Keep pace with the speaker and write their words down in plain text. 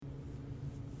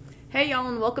Hey y'all,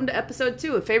 and welcome to episode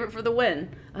 2 of Favorite for the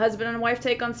Win, a husband and wife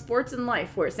take on sports and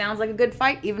life, where it sounds like a good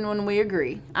fight even when we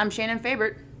agree. I'm Shannon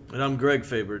Favorite. And I'm Greg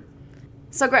Favorite.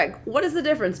 So Greg, what is the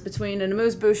difference between an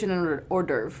amuse-bouche and an hors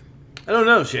d'oeuvre? I don't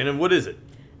know, Shannon. What is it?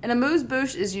 An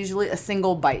amuse-bouche is usually a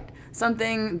single bite,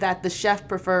 something that the chef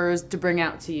prefers to bring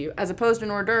out to you, as opposed to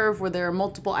an hors d'oeuvre where there are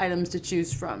multiple items to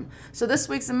choose from. So this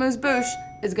week's amuse-bouche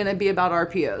is going to be about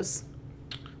RPOs.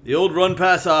 The old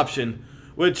run-pass option,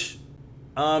 which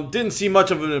didn't see much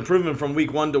of an improvement from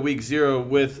week 1 to week 0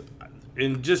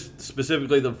 in just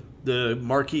specifically the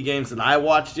marquee games that I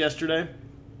watched yesterday.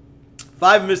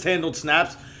 5 mishandled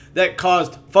snaps that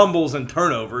caused fumbles and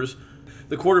turnovers.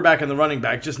 The quarterback and the running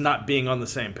back just not being on the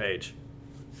same page.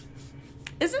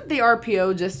 Isn't the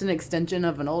RPO just an extension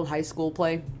of an old high school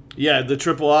play? Yeah, the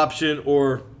triple option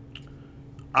or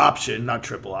option, not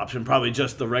triple option, probably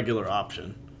just the regular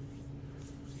option.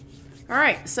 All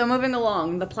right, so moving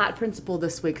along, the Platt principle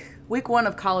this week, week 1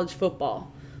 of college football.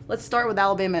 Let's start with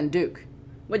Alabama and Duke.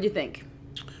 What do you think?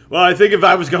 Well, I think if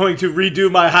I was going to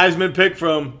redo my Heisman pick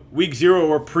from week 0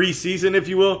 or preseason, if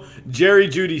you will, Jerry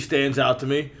Jeudy stands out to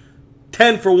me.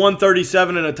 10 for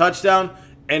 137 and a touchdown,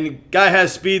 and guy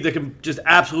has speed that can just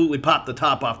absolutely pop the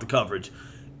top off the coverage.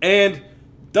 And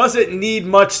doesn't need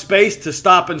much space to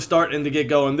stop and start and to get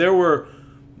going. There were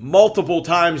multiple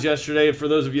times yesterday, for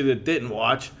those of you that didn't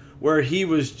watch, where he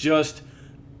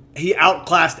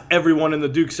outclassed everyone in the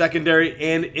Duke secondary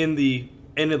and in the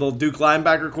Duke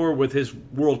linebacker core with his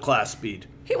world-class speed.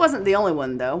 He wasn't the only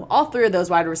one, though. All 3 of those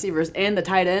wide receivers and the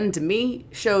tight end, to me,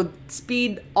 showed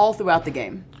speed all throughout the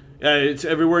game. Yeah, it's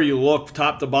everywhere you look,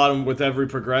 top to bottom, with every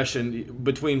progression.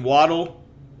 Between Waddle,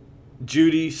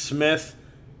 Jeudy, Smith,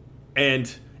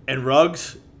 and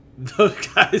Ruggs, those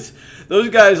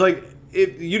guys like,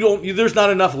 there's not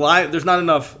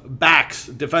enough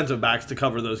defensive backs to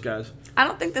cover those guys. I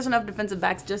don't think there's enough defensive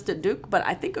backs just at Duke, but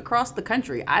I think across the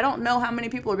country, I don't know how many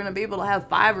people are going to be able to have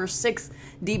 5 or 6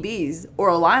 DBs or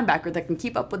a linebacker that can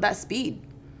keep up with that speed.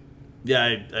 Yeah,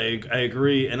 I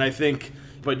agree, and I think,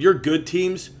 but your good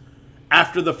teams,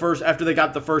 after they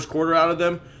got the first quarter out of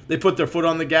them, they put their foot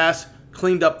on the gas,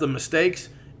 cleaned up the mistakes,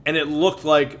 and it looked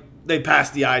like they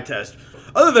passed the eye test.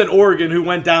 Other than Oregon, who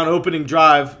went down opening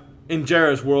drive in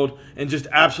Jarrah's world and just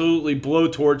absolutely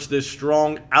blowtorched this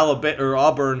strong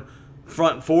Auburn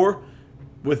front 4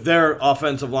 with their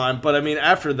offensive line. But, I mean,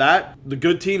 after that, the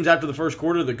good teams, after the first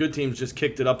quarter, the good teams just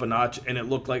kicked it up a notch, and it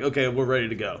looked like, okay, we're ready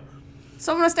to go.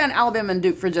 So I'm going to stay on Alabama and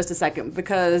Duke for just a second,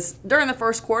 because during the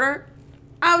first quarter,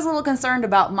 I was a little concerned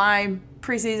about my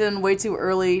preseason way too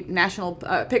early national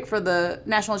pick for the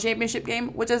national championship game,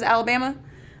 which is Alabama.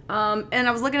 And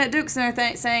I was looking at Duke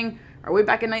saying, are we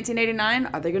back in 1989?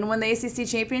 Are they going to win the ACC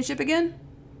championship again?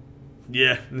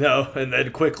 Yeah, no, and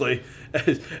then quickly,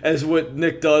 as what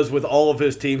Nick does with all of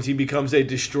his teams, he becomes a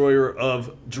destroyer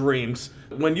of dreams.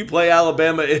 When you play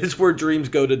Alabama, it's where dreams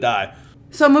go to die.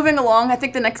 So moving along, I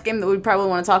think the next game that we probably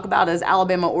want to talk about is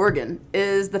Alabama-Oregon.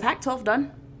 Is the Pac-12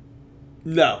 done?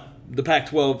 No, the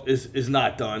Pac-12 is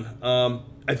not done.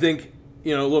 I think,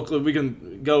 look, we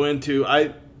can go into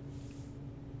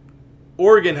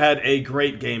Oregon had a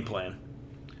great game plan.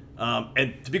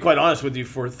 And to be quite honest with you,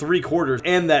 for 3 quarters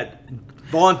and that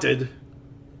vaunted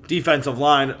defensive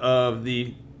line of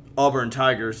the Auburn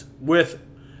Tigers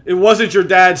it wasn't your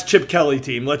dad's Chip Kelly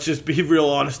team. Let's just be real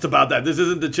honest about that. This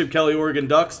isn't the Chip Kelly Oregon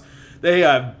Ducks. They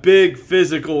have big,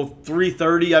 physical,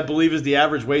 330, I believe is the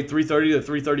average weight, 330 to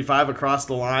 335 across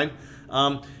the line.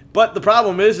 But the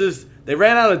problem is they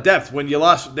ran out of depth when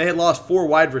they had lost 4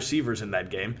 wide receivers in that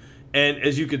game. And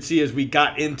as you could see, as we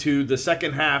got into the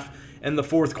second half and the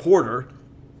fourth quarter,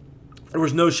 there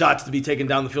was no shots to be taken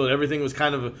down the field. Everything was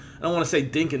kind of, I don't want to say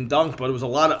dink and dunk, but it was a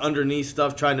lot of underneath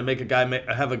stuff trying to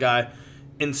have a guy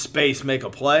in space make a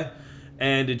play.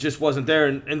 And it just wasn't there.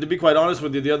 And to be quite honest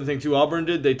with you, the other thing too Auburn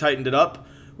did, they tightened it up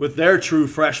with their true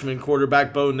freshman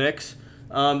quarterback, Bo Nix.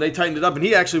 They tightened it up, and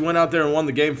he actually went out there and won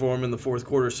the game for him in the fourth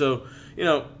quarter. So,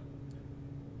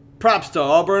 props to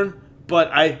Auburn,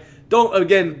 but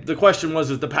the question was,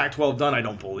 is the Pac-12 done? I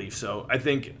don't believe so. I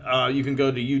think you can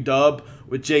go to UW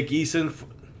with Jake Eason,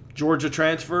 Georgia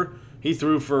transfer. He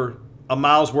threw for a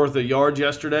mile's worth of yards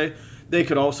yesterday. They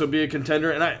could also be a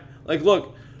contender. And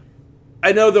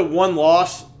I know that one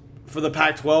loss for the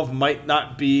Pac-12 might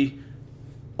not be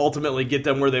ultimately get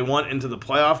them where they want into the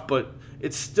playoff, but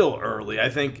it's still early. I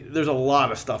think there's a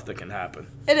lot of stuff that can happen.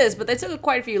 It is, but they took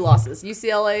quite a few losses.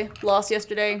 UCLA lost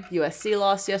yesterday. USC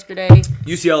lost yesterday.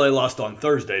 UCLA lost on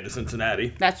Thursday to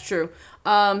Cincinnati. That's true.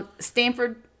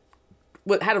 Stanford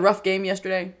had a rough game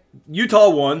yesterday. Utah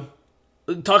won.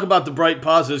 Talk about the bright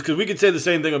positives, because we could say the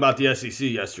same thing about the SEC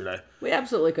yesterday. We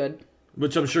absolutely could.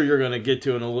 which I'm sure you're going to get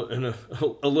to in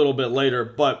a little bit later.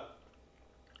 But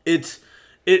it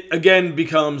again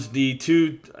becomes the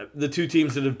two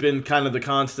teams that have been kind of the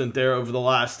constant there over the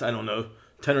last, I don't know,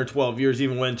 10 or 12 years,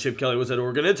 even when Chip Kelly was at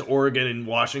Oregon. It's Oregon and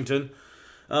Washington.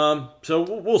 So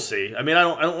we'll see. I mean, I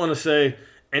don't want to say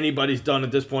anybody's done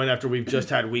at this point after we've just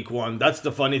had week 1. That's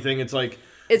the funny thing. It's like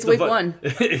it's week 1.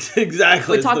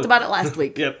 Exactly. We talked about it last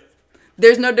week. Yep.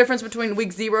 There's no difference between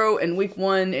week 0 and week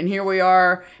 1, and here we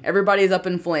are. Everybody's up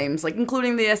in flames, like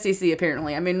including the SEC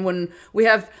apparently. I mean, when we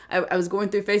have, I was going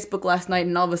through Facebook last night,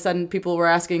 and all of a sudden people were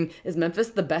asking, "Is Memphis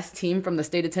the best team from the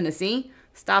state of Tennessee?"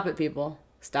 Stop it, people.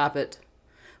 Stop it.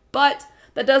 But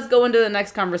that does go into the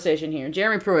next conversation here.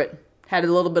 Jeremy Pruitt had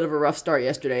a little bit of a rough start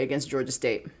yesterday against Georgia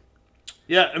State.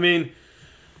 Yeah, I mean,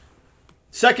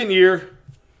 second year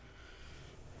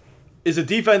is a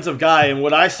defensive guy, and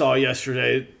what I saw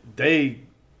yesterday, they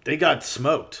got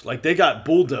smoked. Like, they got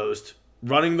bulldozed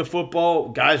running the football,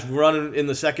 guys running in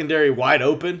the secondary wide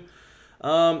open.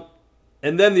 And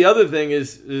then the other thing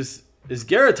is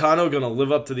Garetano going to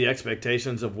live up to the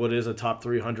expectations of what is a top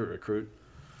 300 recruit?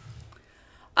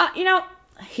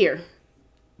 Here.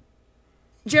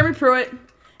 Jeremy Pruitt,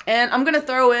 and I'm going to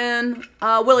throw in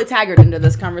Willie Taggart into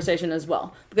this conversation as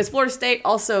well, because Florida State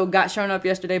also got shown up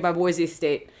yesterday by Boise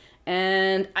State,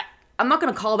 and I'm not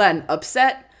going to call that an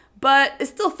upset, but it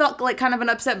still felt like kind of an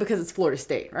upset because it's Florida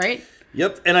State, right?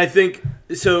 Yep, and I think,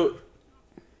 so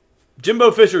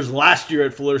Jimbo Fisher's last year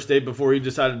at Florida State before he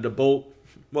decided to bolt,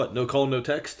 no call, no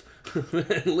text,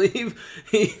 and leave,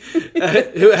 he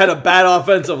had a bad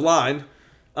offensive line.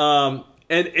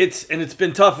 And it's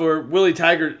been tough where Willie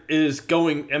Taggart is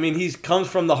going. I mean, he comes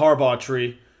from the Harbaugh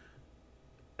tree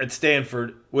at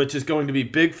Stanford, which is going to be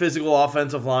big physical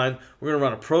offensive line. We're going to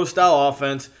run a pro-style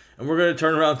offense, and we're going to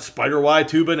turn around Spider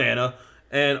Y2 banana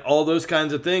and all those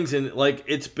kinds of things. And,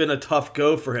 it's been a tough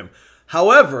go for him.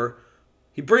 However,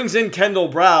 he brings in Kendall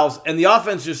Browse, and the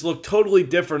offense just looked totally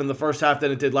different in the first half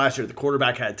than it did last year. The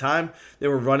quarterback had time. They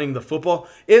were running the football.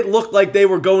 It looked like they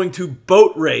were going to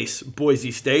boat race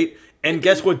Boise State. And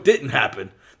guess what didn't happen?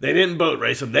 They didn't boat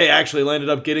race them. They actually landed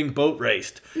up getting boat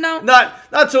raced. No.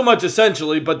 Not so much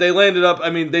essentially, but they landed up, I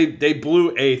mean, they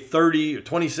blew a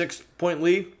 26-point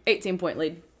lead. 18-point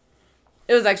lead.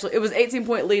 It was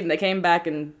 18-point lead, and they came back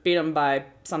and beat them by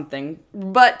something.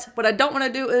 But what I don't want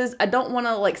to do is I don't want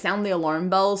to sound the alarm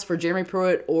bells for Jeremy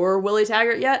Pruitt or Willie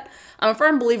Taggart yet. I'm a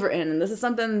firm believer in, and this is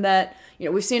something that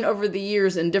we've seen over the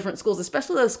years in different schools,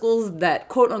 especially those schools that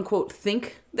quote unquote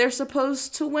think they're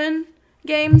supposed to win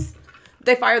games.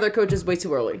 They fire their coaches way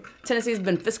too early. Tennessee's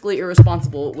been fiscally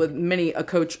irresponsible with many a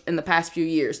coach in the past few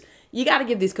years. You got to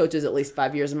give these coaches at least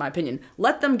 5 years, in my opinion.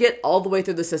 Let them get all the way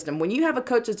through the system. When you have a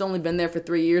coach that's only been there for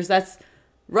 3 years, that's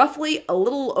roughly a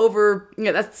little over,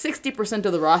 that's 60%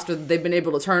 of the roster that they've been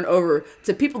able to turn over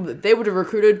to people that they would have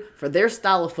recruited for their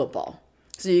style of football.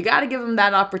 So you got to give them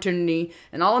that opportunity.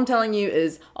 And all I'm telling you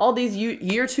is all these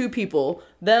year 2 people,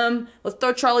 let's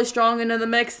throw Charlie Strong into the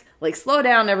mix. Slow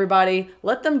down, everybody.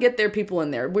 Let them get their people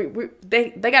in there.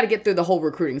 They got to get through the whole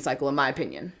recruiting cycle, in my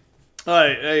opinion. I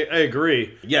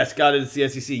agree. Yes, God, it's the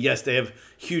SEC. Yes, they have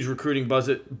huge recruiting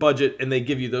budget, and they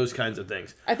give you those kinds of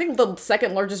things. I think the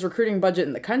second largest recruiting budget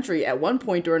in the country at one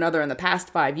point or another in the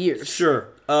past 5 years. Sure.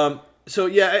 So,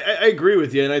 yeah, I agree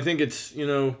with you, and I think it's,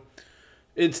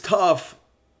 it's tough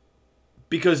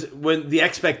because when the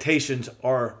expectations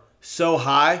are so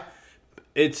high,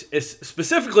 it's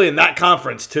specifically in that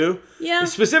conference, too. Yeah.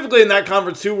 It's specifically in that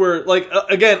conference, too, where,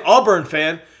 again, Auburn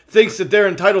fan thinks that they're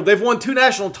entitled. They've won 2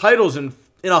 national titles in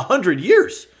 100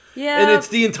 years. Yeah. And it's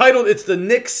the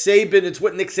Nick Saban. It's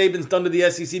what Nick Saban's done to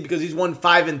the SEC because he's won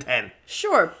 5 and 10.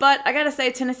 Sure, but I got to say,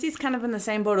 Tennessee's kind of in the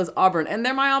same boat as Auburn, and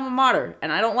they're my alma mater,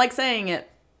 and I don't like saying it,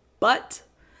 but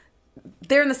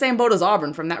they're in the same boat as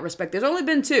Auburn from that respect. There's only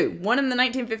been 2. One in the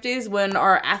 1950s when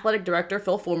our athletic director,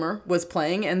 Phil Fulmer, was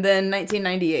playing, and then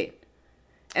 1998.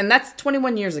 And that's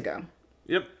 21 years ago.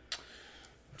 Yep.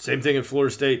 Same thing at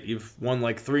Florida State. You've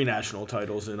won 3 national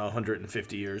titles in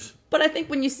 150 years. But I think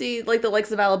when you see the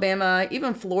likes of Alabama,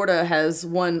 even Florida has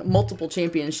won multiple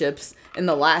championships in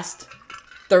the last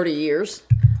 30 years.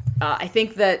 I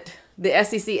think that the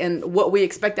SEC and what we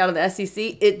expect out of the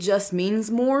SEC, it just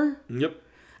means more. Yep.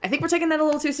 I think we're taking that a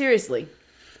little too seriously.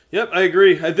 Yep, I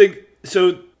agree. I think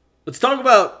so. Let's talk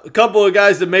about a couple of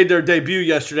guys that made their debut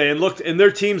yesterday and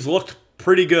their teams looked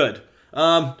pretty good.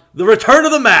 The return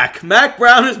of the Mac. Mac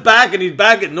Brown is back, and he's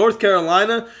back at North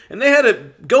Carolina, and they had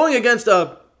it going against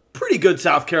a pretty good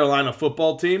South Carolina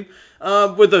football team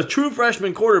with a true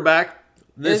freshman quarterback.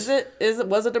 Was it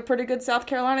a pretty good South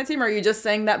Carolina team, or are you just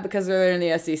saying that because they're in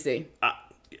the SEC?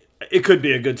 it could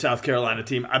be a good South Carolina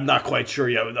team. I'm not quite sure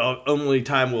yet. Only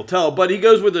time will tell. But he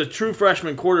goes with a true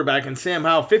freshman quarterback in Sam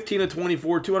Howell, 15 of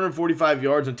 24, 245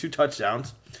 yards and 2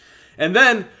 touchdowns. And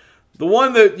then the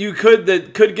one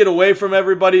that could get away from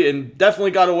everybody and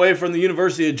definitely got away from the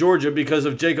University of Georgia because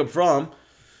of Jacob Fromm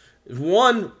is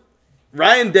one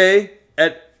Ryan Day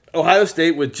at Ohio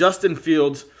State with Justin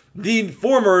Fields, the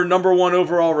former number 1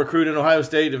 overall recruit in Ohio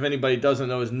State. If anybody doesn't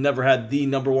know, has never had the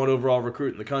number 1 overall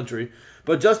recruit in the country.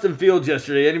 But Justin Fields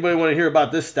yesterday, anybody want to hear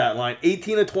about this stat line?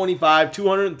 18 of 25,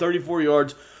 234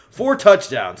 yards, 4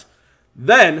 touchdowns.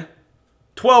 Then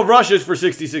 12 rushes for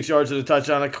 66 yards and a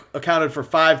touchdown, accounted for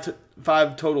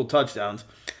five total touchdowns.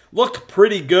 Looked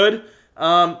pretty good,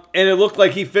 and it looked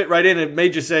like he fit right in. It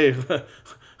made you say,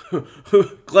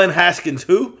 Glenn Haskins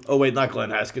who? Oh, wait, not Glenn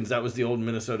Haskins. That was the old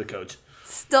Minnesota coach.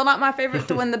 Still not my favorite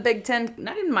to win the Big Ten.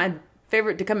 Not even my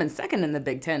favorite to come in second in the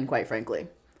Big Ten, quite frankly.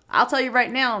 I'll tell you right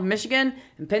now, Michigan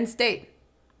and Penn State.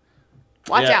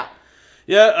 Watch out.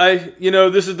 Yeah,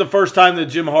 this is the first time that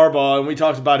Jim Harbaugh, and we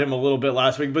talked about him a little bit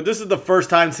last week, but this is the first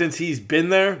time since he's been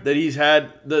there that he's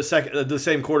had the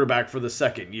same quarterback for the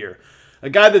second year. A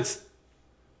guy that's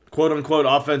quote-unquote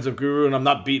offensive guru, and I'm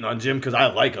not beating on Jim because I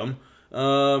like him,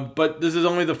 but this is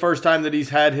only the first time that he's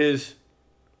had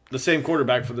the same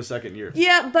quarterback for the second year.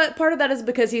 Yeah, but part of that is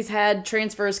because he's had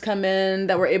transfers come in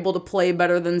that were able to play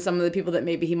better than some of the people that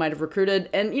maybe he might have recruited.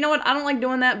 And you know what? I don't like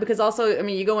doing that because also, I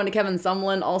mean, you go into Kevin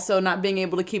Sumlin also not being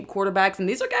able to keep quarterbacks. And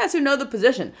these are guys who know the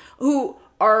position, who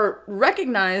are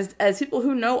recognized as people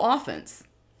who know offense,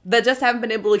 that just haven't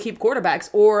been able to keep quarterbacks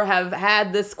or have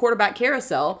had this quarterback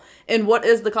carousel in what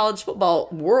is the college football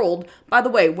world. By the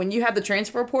way, when you have the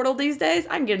transfer portal these days,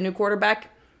 I can get a new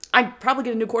quarterback. I'd probably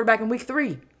get a new quarterback in week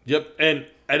 3. Yep, and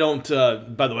I don't,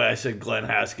 by the way, I said Glenn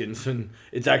Haskins, and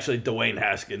it's actually Dwayne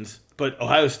Haskins. But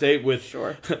Ohio State with,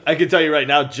 sure. I can tell you right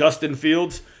now, Justin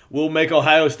Fields will make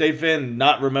Ohio State fan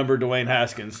not remember Dwayne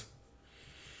Haskins.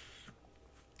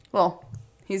 Well,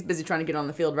 he's busy trying to get on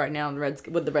the field right now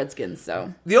with the Redskins,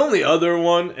 so. The only other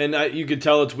one, and you could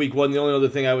tell it's week 1, the only other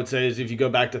thing I would say is if you go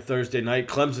back to Thursday night,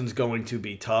 Clemson's going to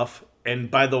be tough.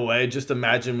 And by the way, just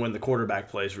imagine when the quarterback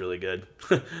plays really good.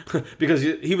 Because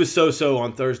he was so-so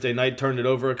on Thursday night, turned it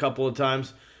over a couple of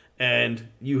times. And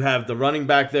you have the running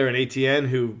back there in ATN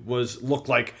who looked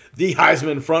like the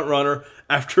Heisman frontrunner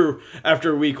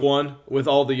after week 1 with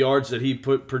all the yards that he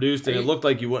produced, and it looked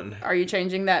like you wouldn't. Are you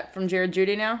changing that from Jared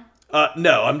Jeudy now?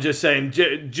 No, I'm just saying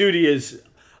Jeudy is...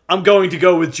 I'm going to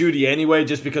go with Jeudy anyway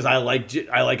just because I like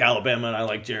Alabama and I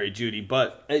like Jerry Jeudy.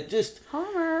 But it just...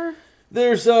 Homer...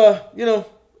 There's,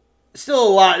 still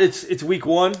a lot. It's week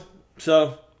 1,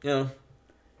 so, Fair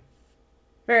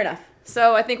enough.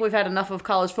 So I think we've had enough of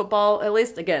college football, at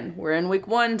least. Again, we're in week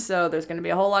 1, so there's going to be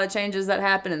a whole lot of changes that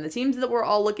happen. And the teams that we're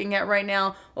all looking at right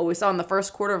now, what we saw in the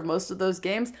first quarter of most of those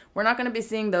games, we're not going to be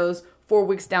seeing those 4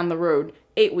 weeks down the road,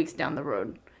 8 weeks down the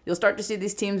road. You'll start to see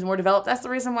these teams more developed. That's the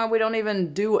reason why we don't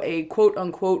even do a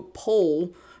quote-unquote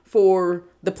poll for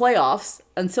the playoffs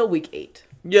until week 8.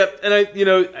 Yep, and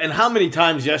and how many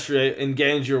times yesterday in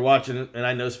games you were watching, and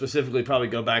I know specifically probably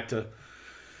go back to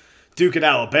Duke and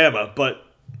Alabama, but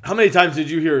how many times did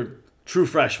you hear true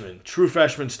freshman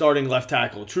starting left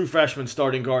tackle, true freshman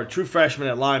starting guard, true freshman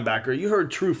at linebacker? You heard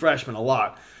true freshman a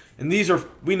lot. And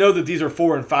we know that these are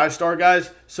 4- and 5-star guys,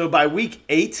 so by week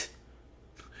 8,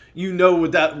 you know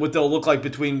what they'll look like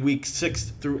between week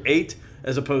 6 through 8.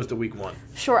 As opposed to week 1.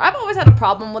 Sure. I've always had a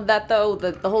problem with that, though,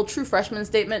 the whole true freshman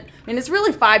statement. I mean, it's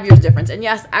really 5 years difference. And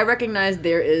yes, I recognize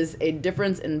there is a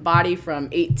difference in body from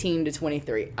 18 to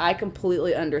 23. I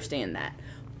completely understand that.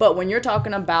 But when you're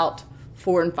talking about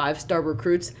 4- and 5-star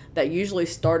recruits that usually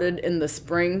started in the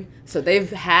spring, so they've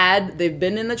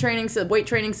been in the weight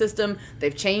training system,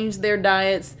 they've changed their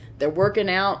diets, they're working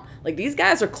out. Like, these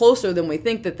guys are closer than we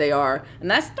think that they are. And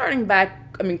that's starting back,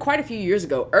 quite a few years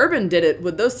ago. Urban did it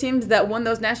with those teams that won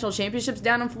those national championships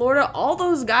down in Florida. All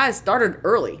those guys started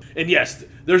early. And yes,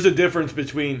 there's a difference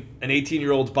between an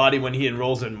 18-year-old's body when he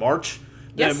enrolls in March,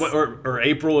 yes, or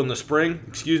April in the spring,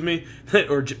 excuse me,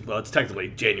 it's technically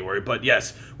January, but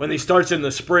yes, when he starts in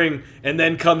the spring and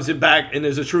then comes back and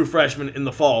is a true freshman in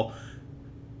the fall.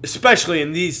 Especially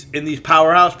in these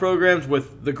powerhouse programs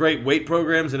with the great weight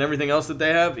programs and everything else that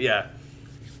they have, yeah.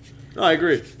 No, I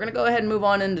agree. We're gonna go ahead and move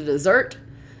on into dessert,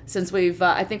 since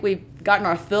I think we've gotten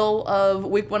our fill of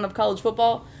week 1 of college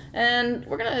football, and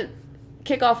we're gonna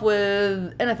kick off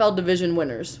with NFL division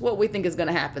winners. What we think is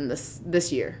gonna happen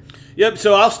this year. Yep.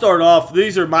 So I'll start off.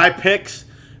 These are my picks.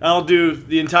 I'll do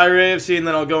the entire AFC, and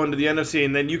then I'll go into the NFC,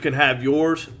 and then you can have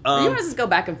yours. You want to just go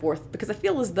back and forth because I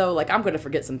feel as though I'm going to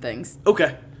forget some things.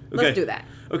 Okay. Let's do that.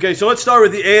 Okay, so let's start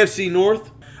with the AFC North.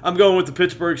 I'm going with the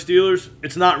Pittsburgh Steelers.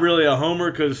 It's not really a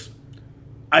homer because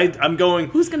I'm going.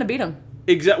 Who's going to beat them?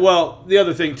 Well, the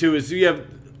other thing, too, is you have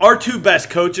our two best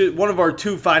coaches, one of our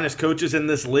two finest coaches in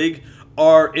this league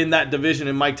are in that division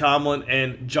in Mike Tomlin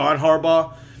and John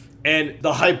Harbaugh. And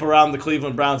the hype around the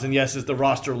Cleveland Browns, and yes, is the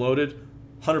roster loaded?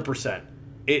 100%.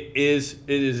 It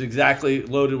is exactly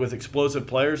loaded with explosive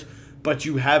players, but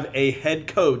you have a head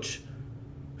coach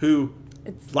who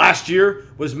last year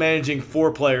was managing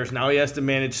 4 players. Now he has to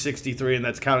manage 63, and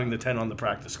that's counting the 10 on the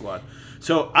practice squad.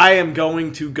 So I am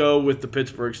going to go with the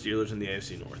Pittsburgh Steelers in the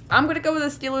AFC North. I'm going to go with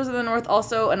the Steelers in the North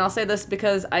also, and I'll say this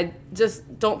because I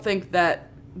just don't think that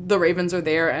the Ravens are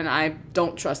there, and I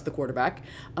don't trust the quarterback.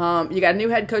 You got a new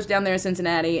head coach down there in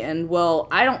Cincinnati, and, well,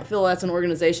 I don't feel that's an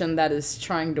organization that is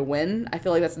trying to win. I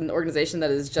feel like that's an organization that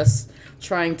is just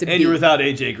trying to beat. And you're without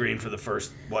A.J. Green for the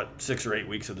first, 6 or 8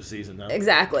 weeks of the season now.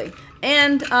 Exactly.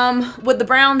 And with the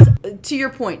Browns, to your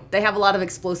point, they have a lot of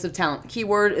explosive talent.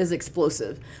 Keyword is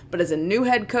explosive. But as a new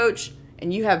head coach,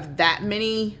 and you have that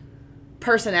many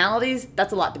personalities,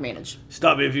 that's a lot to manage.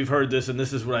 Stop me if you've heard this, and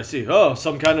this is what I see. Oh,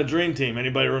 some kind of dream team.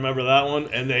 Anybody remember that one?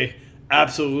 And they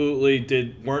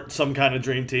absolutely weren't some kind of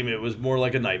dream team. It was more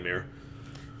like a nightmare.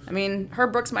 I mean,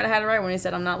 Herb Brooks might have had it right when he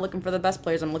said, I'm not looking for the best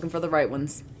players, I'm looking for the right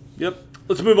ones. Yep.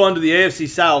 Let's move on to the AFC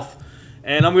South.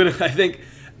 And I think,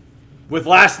 with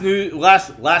last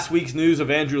week's news of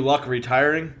Andrew Luck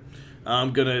retiring,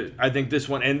 I think this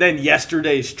one, and then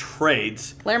yesterday's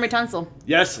trades. Laramie Tunsil.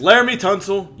 Yes, Laramie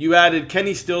Tunsil. You added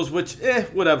Kenny Stills, which,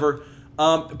 whatever.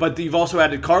 But you've also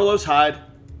added Carlos Hyde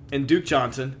and Duke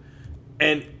Johnson.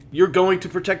 And you're going to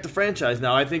protect the franchise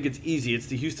now. I think it's easy. It's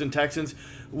the Houston Texans.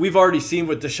 We've already seen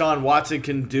what Deshaun Watson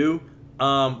can do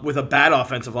with a bad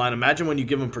offensive line. Imagine when you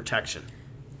give him protection.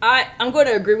 I'm going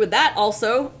to agree with that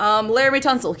also. Laramie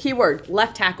Tunsil, keyword,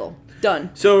 left tackle.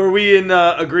 Done. So are we in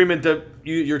agreement that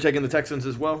you're taking the Texans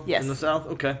as well? Yes. In the South?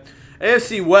 Okay.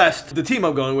 AFC West, the team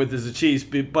I'm going with is the Chiefs,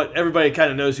 but everybody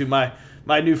kind of knows who my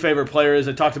new favorite player is.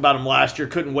 I talked about him last year.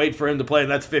 Couldn't wait for him to play,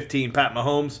 and that's 15, Pat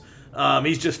Mahomes.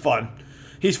 He's just fun.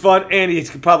 He's fun, and he's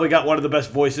probably got one of the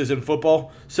best voices in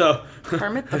football. So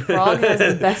Kermit the Frog has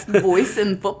the best voice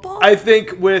in football? I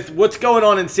think with what's going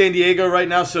on in San Diego right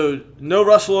now, so no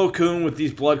Russell Okung with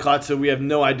these blood clots, so we have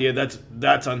no idea.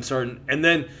 That's uncertain. And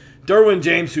then Derwin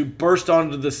James, who burst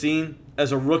onto the scene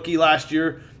as a rookie last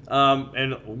year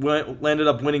and landed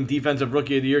up winning Defensive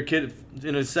Rookie of the Year. Kid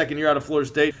in his second year out of Florida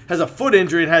State has a foot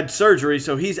injury and had surgery,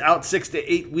 so he's out 6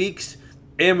 to 8 weeks.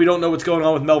 And we don't know what's going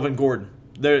on with Melvin Gordon.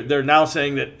 They're now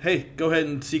saying that, hey, go ahead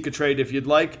and seek a trade if you'd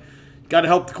like. Got to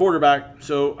help the quarterback.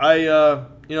 So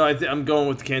I'm going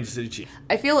with the Kansas City Chiefs.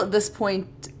 I feel at this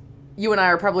point, you and I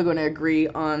are probably going to agree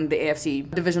on the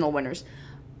AFC divisional winners.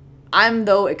 I'm,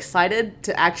 though, excited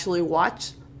to actually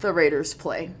watch the Raiders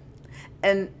play.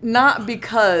 And not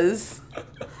because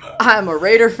I'm a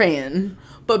Raider fan,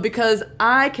 but because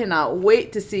I cannot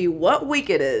wait to see what week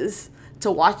it is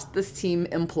to watch this team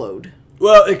implode.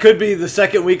 Well, it could be the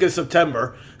second week of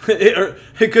September.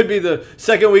 It could be the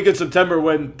second week of September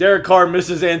when Derek Carr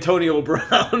misses Antonio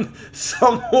Brown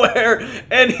somewhere,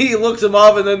 and he looks him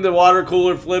off, and then the water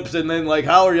cooler flips, and then,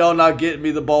 how are y'all not getting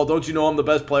me the ball? Don't you know I'm the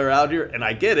best player out here? And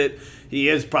I get it. He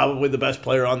is probably the best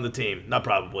player on the team. Not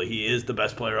probably. He is the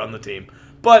best player on the team.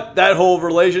 But that whole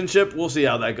relationship, we'll see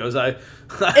how that goes.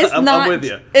 I'm with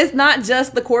you. It's not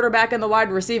just the quarterback and the wide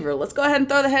receiver. Let's go ahead and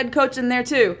throw the head coach in there,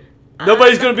 too.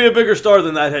 Nobody's going to be a bigger star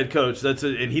than that head coach.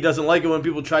 And he doesn't like it when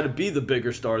people try to be the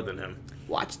bigger star than him.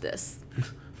 Watch this.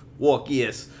 Walk,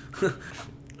 yes.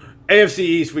 AFC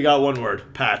East, we got one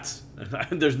word. Pats.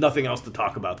 There's nothing else to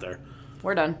talk about there.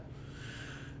 We're done.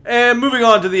 And moving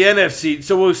on to the NFC.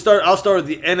 So I'll start with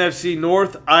the NFC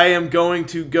North. I am going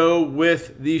to go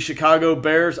with the Chicago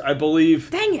Bears. I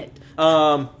believe. Dang it.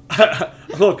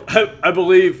 Look, I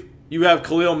believe you have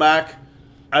Khalil Mack.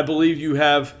 I believe you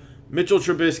have Mitchell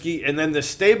Trubisky, and then the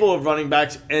stable of running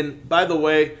backs. And by the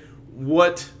way,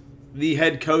 what the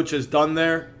head coach has done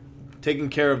there, taking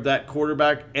care of that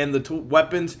quarterback and the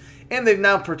weapons, and they've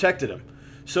now protected him.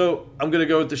 So I'm going to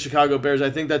go with the Chicago Bears.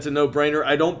 I think that's a no-brainer.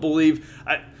 I don't believe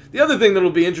the other thing that will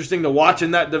be interesting to watch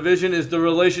in that division is the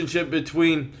relationship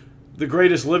between the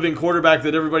greatest living quarterback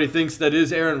that everybody thinks that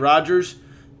is Aaron Rodgers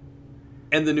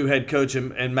and the new head coach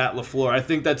and Matt LaFleur. I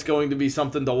think that's going to be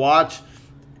something to watch.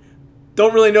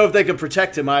 Don't really know if they can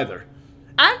protect him either.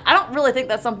 I don't really think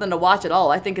that's something to watch at all.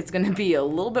 I think it's going to be a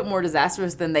little bit more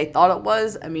disastrous than they thought it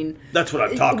was. I mean, that's what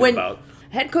I'm talking about.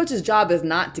 Head coach's job is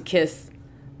not to kiss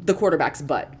the quarterback's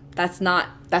butt. That's not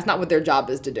what their job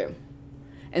is to do.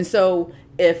 And so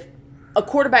if a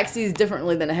quarterback sees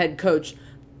differently than a head coach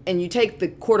and you take the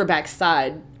quarterback's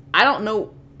side, I don't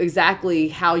know exactly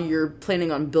how you're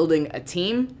planning on building a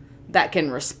team that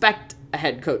can respect a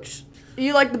head coach.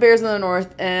 You like the Bears in the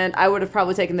North, and I would have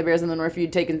probably taken the Bears in the North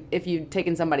if you'd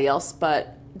taken somebody else.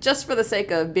 But just for the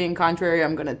sake of being contrary,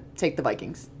 I'm going to take the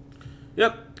Vikings.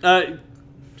 Yep.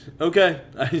 Okay.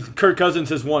 Kirk Cousins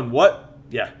has won what?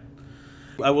 Yeah.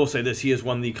 I will say this: he has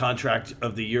won the Contract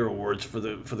of the Year awards for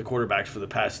the quarterbacks for the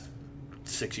past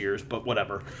 6 years. But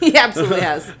whatever. He absolutely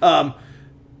has.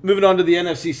 Moving on to the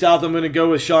NFC South, I'm going to go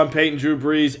with Sean Payton, Drew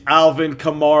Brees, Alvin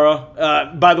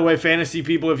Kamara. By the way, fantasy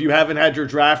people, if you haven't had your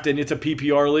draft and it's a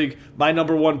PPR league, my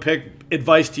number one pick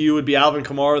advice to you would be Alvin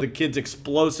Kamara. The kid's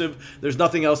explosive. There's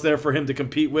nothing else there for him to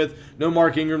compete with. No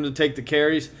Mark Ingram to take the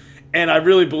carries. And I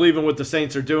really believe in what the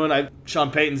Saints are doing.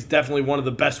 Sean Payton's definitely one of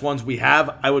the best ones we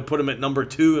have. I would put him at number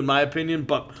 2 in my opinion,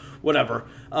 but whatever.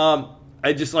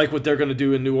 I just like what they're going to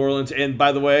do in New Orleans. And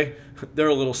by the way, they're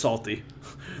a little salty.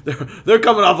 They're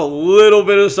coming off a little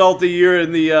bit of salty year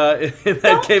in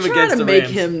that game against the Rams. Don't try to make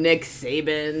him Nick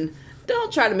Saban.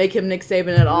 Don't try to make him Nick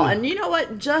Saban at all. And you know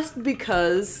what? Just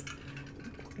because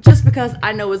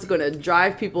I know it's going to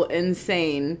drive people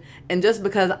insane, and just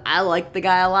because I like the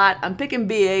guy a lot, I'm picking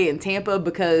BA in Tampa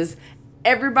because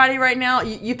everybody right now,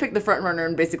 you pick the front runner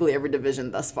in basically every division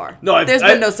thus far. There's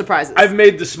been no surprises. I've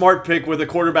made the smart pick with a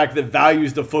quarterback that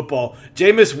values the football.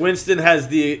 Jameis Winston has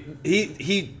the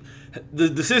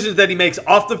decisions that he makes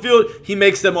off the field, he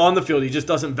makes them on the field. He just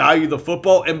doesn't value the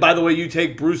football. And by the way, you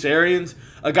take Bruce Arians,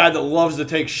 a guy that loves to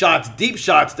take shots, deep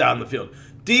shots down the field.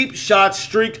 Deep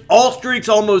shots, all streaks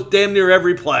almost damn near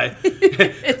every play.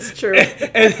 It's true.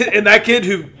 And that kid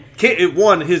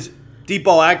his deep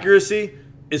ball accuracy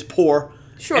is poor.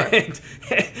 Sure.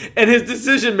 And his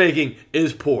decision making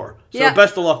is poor. So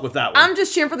best of luck with that one. I'm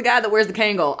just cheering for the guy that wears the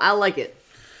Kangol. I like it.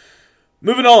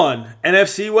 Moving on,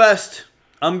 NFC West.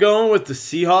 I'm going with the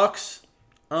Seahawks.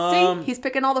 See, he's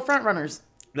picking all the front runners.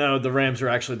 No, the Rams are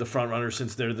actually the front runners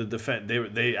since they're the defense.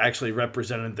 They actually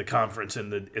represented the conference in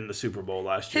the Super Bowl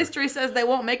last year. History says they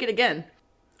won't make it again.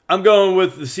 I'm going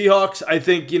with the Seahawks. I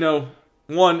think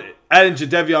one adding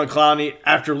Jadeveon Clowney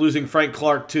after losing Frank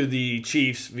Clark to the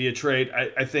Chiefs via trade.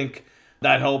 I think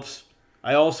that helps.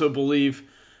 I also believe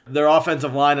their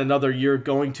offensive line another year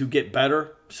going to get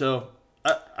better. So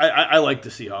I like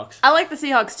the Seahawks. I like the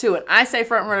Seahawks too, and I say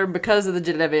front runner because of the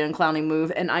Jadeveon Clowney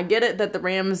move. And I get it that the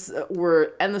Rams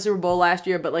were in the Super Bowl last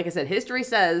year, but like I said, history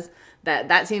says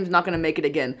that team's not going to make it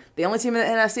again. The only team in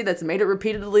the NFC that's made it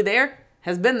repeatedly there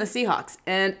has been the Seahawks,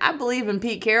 and I believe in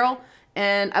Pete Carroll,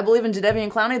 and I believe in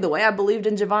Jadeveon Clowney the way I believed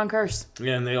in Javon Curse.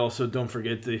 Yeah, and they also don't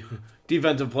forget the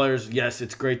defensive players. Yes,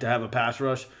 it's great to have a pass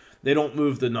rush. They don't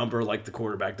move the number like the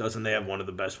quarterback does, and they have one of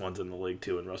the best ones in the league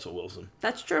too, in Russell Wilson.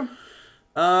 That's true.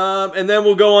 And then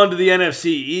we'll go on to the NFC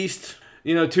East.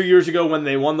 2 years ago when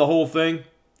they won the whole thing,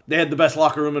 they had the best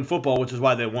locker room in football, which is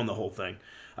why they won the whole thing.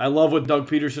 I love what Doug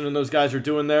Peterson and those guys are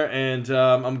doing there, and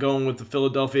I'm going with the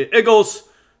Philadelphia Eagles.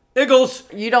 Eagles!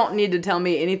 You don't need to tell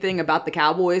me anything about the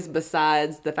Cowboys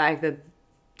besides the fact that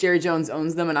Jerry Jones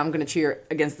owns them, and I'm going to cheer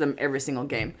against them every single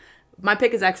game. My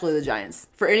pick is actually the Giants.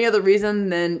 For any other reason,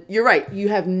 then you're right. You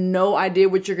have no idea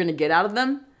what you're going to get out of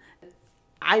them.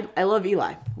 I love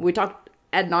Eli. We talked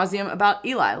ad nauseum about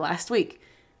Eli last week.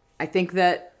 I think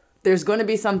that there's going to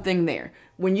be something there.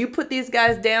 When you put these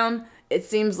guys down, it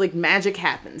seems like magic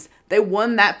happens. They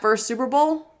won that first Super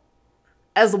Bowl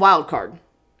as a wild card.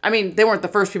 I mean, they weren't the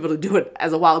first people to do it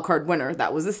as a wild card winner.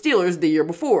 That was the Steelers the year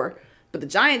before. But the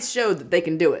Giants showed that they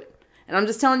can do it. And I'm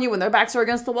just telling you, when their backs are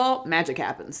against the wall, magic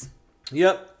happens.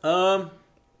 Yep.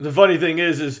 The funny thing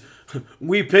is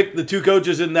we picked the 2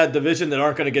 coaches in that division that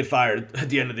aren't going to get fired at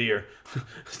the end of the year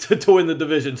to win the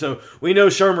division. So we know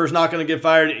Shermer's not going to get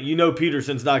fired.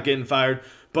 Peterson's not getting fired.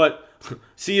 But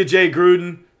see you, Jay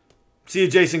Gruden. See you,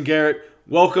 Jason Garrett.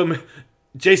 Welcome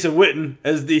Jason Witten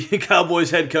as the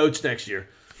Cowboys head coach next year.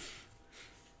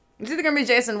 It's either going to be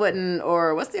Jason Witten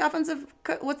or what's the offensive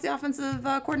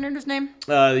coordinator's name?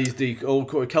 He's the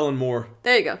old Kellen Moore.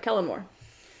 There you go, Kellen Moore.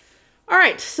 All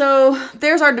right, so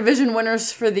there's our division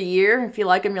winners for the year. If you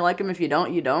like them, you like them. If you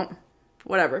don't, you don't.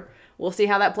 Whatever. We'll see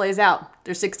how that plays out.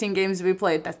 There's 16 games to be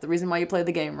played. That's the reason why you play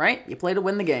the game, right? You play to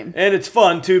win the game. And it's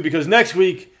fun, too, because next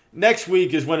week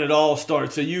is when it all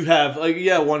starts. So you have,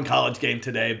 one college game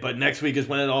today, but next week is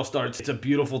when it all starts. It's a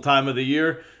beautiful time of the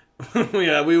year.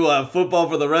 We will have football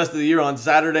for the rest of the year on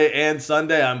Saturday and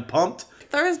Sunday. I'm pumped.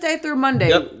 Thursday through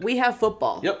Monday, we have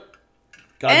football. Yep.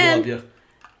 God love you.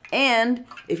 And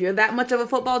if you're that much of a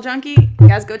football junkie,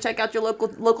 guys, go check out your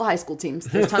local high school teams.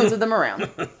 There's tons of them around.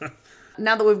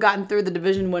 now that we've gotten through the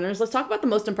division winners, let's talk about the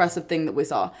most impressive thing that we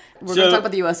saw. We're going to talk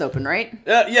about the U.S. Open, right?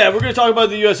 Yeah, we're going to talk about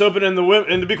the U.S. Open and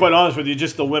and to be quite honest with you,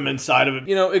 just the women's side of it.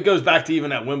 You know, it goes back to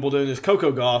even at Wimbledon. Is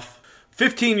Coco Gauff,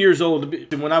 15 years old,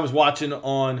 when I was watching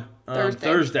on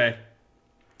Thursday,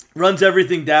 runs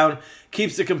everything down,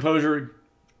 keeps the composure,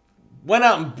 went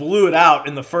out and blew it out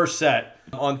in the first set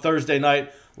on Thursday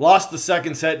night, lost the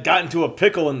second set, got into a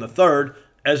pickle in the third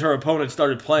as her opponent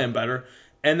started playing better.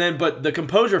 And then, but the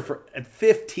composure at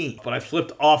 15, but I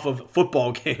flipped off of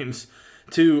football games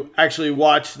to actually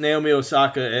watch Naomi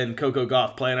Osaka and Coco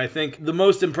Gauff play. And I think the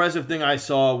most impressive thing I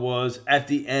saw was at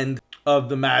the end of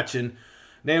the match. And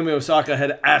Naomi Osaka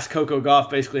had asked Coco Gauff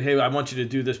basically, hey, I want you to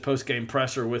do this post-game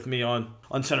presser with me on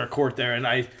center court there.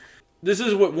 And this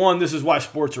is why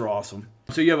sports are awesome.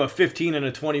 So you have a 15 and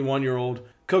a 21-year-old.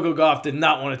 Coco Gauff did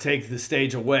not want to take the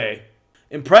stage away.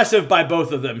 Impressive by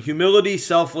both of them. Humility,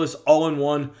 selfless, all in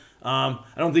one. I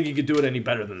don't think you could do it any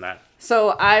better than that.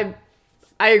 So I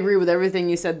agree with everything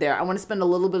you said there. I want to spend a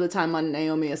little bit of time on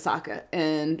Naomi Osaka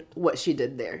and what she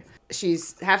did there.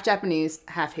 She's half Japanese,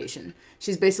 half Haitian.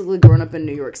 She's basically grown up in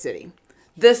New York City.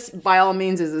 This, by all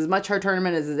means, is as much her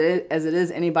tournament as it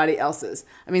is anybody else's.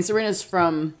 I mean, Serena's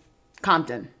from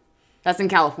Compton. That's in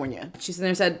California. She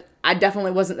said, I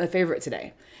definitely wasn't the favorite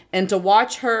today. And to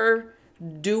watch her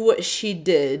do what she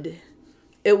did,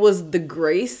 it was the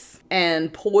grace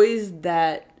and poise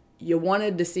that you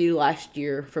wanted to see last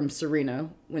year from Serena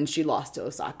when she lost to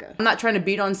Osaka. I'm not trying to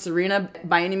beat on Serena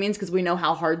by any means because we know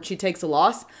how hard she takes a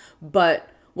loss, but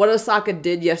what Osaka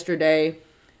did yesterday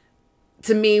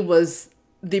to me was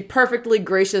the perfectly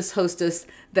gracious hostess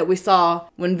that we saw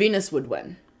when Venus would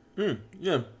win.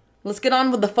 Yeah. Let's get on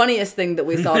with the funniest thing that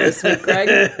we saw this week, Greg.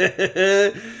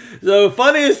 So,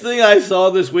 funniest thing I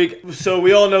saw this week. So,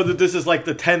 we all know that this is like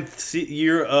the 10th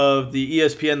year of the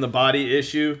ESPN The Body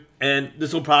issue. And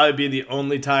this will probably be the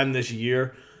only time this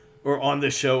year or on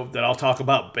this show that I'll talk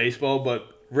about baseball.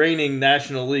 But reigning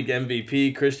National League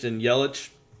MVP Christian Yelich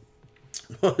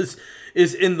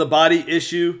is in The Body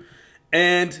issue.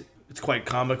 And it's quite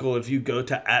comical if you go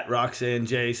to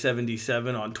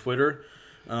 @RoxanneJ77 on Twitter.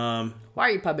 Why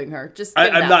are you pubbing her? Just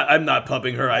I'm not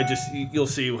pubbing her. You'll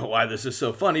see why this is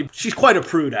so funny. She's quite a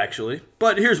prude, actually.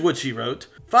 But here's what she wrote.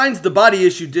 Finds the body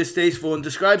issue distasteful and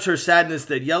describes her sadness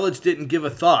that Yelich didn't give a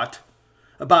thought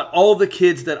about all the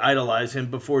kids that idolize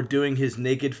him before doing his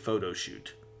naked photo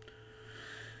shoot.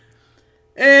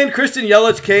 And Christian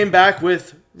Yelich came back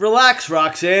with, relax,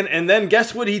 Roxanne. And then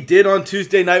guess what he did on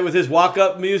Tuesday night with his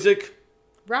walk-up music?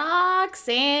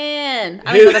 Roxanne.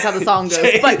 I don't know if that's how the song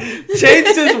goes. But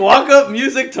changed his walk-up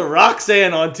music to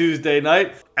Roxanne on Tuesday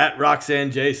night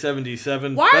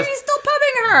 @RoxanneJ77. Why are you still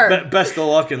pubbing her? Best of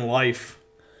luck in life.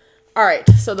 All right,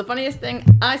 so the funniest thing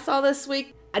I saw this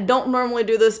week, I don't normally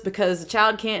do this because the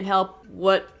child can't help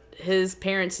what his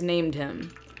parents named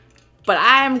him. But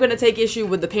I am going to take issue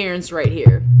with the parents right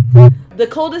here. The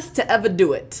coldest to ever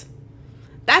do it.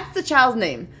 That's the child's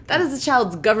name. That is the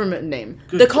child's government name.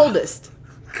 The coldest.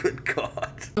 Good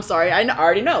God. I'm sorry, I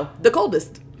already know. The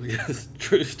coldest. Yes,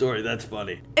 true story. That's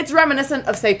funny. It's reminiscent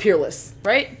of, say, Peerless,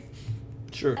 right?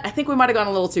 Sure. I think we might have gone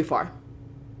a little too far.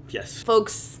 Yes.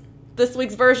 Folks, this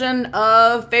week's version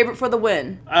of Favorite for the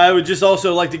Win. I would just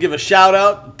also like to give a shout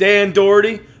out, Dan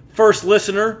Doherty, first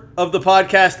listener of the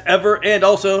podcast ever, and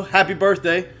also happy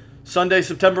birthday. Sunday,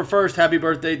 September 1st. Happy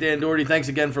birthday, Dan Doherty. Thanks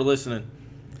again for listening.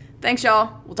 Thanks,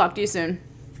 y'all. We'll talk to you soon.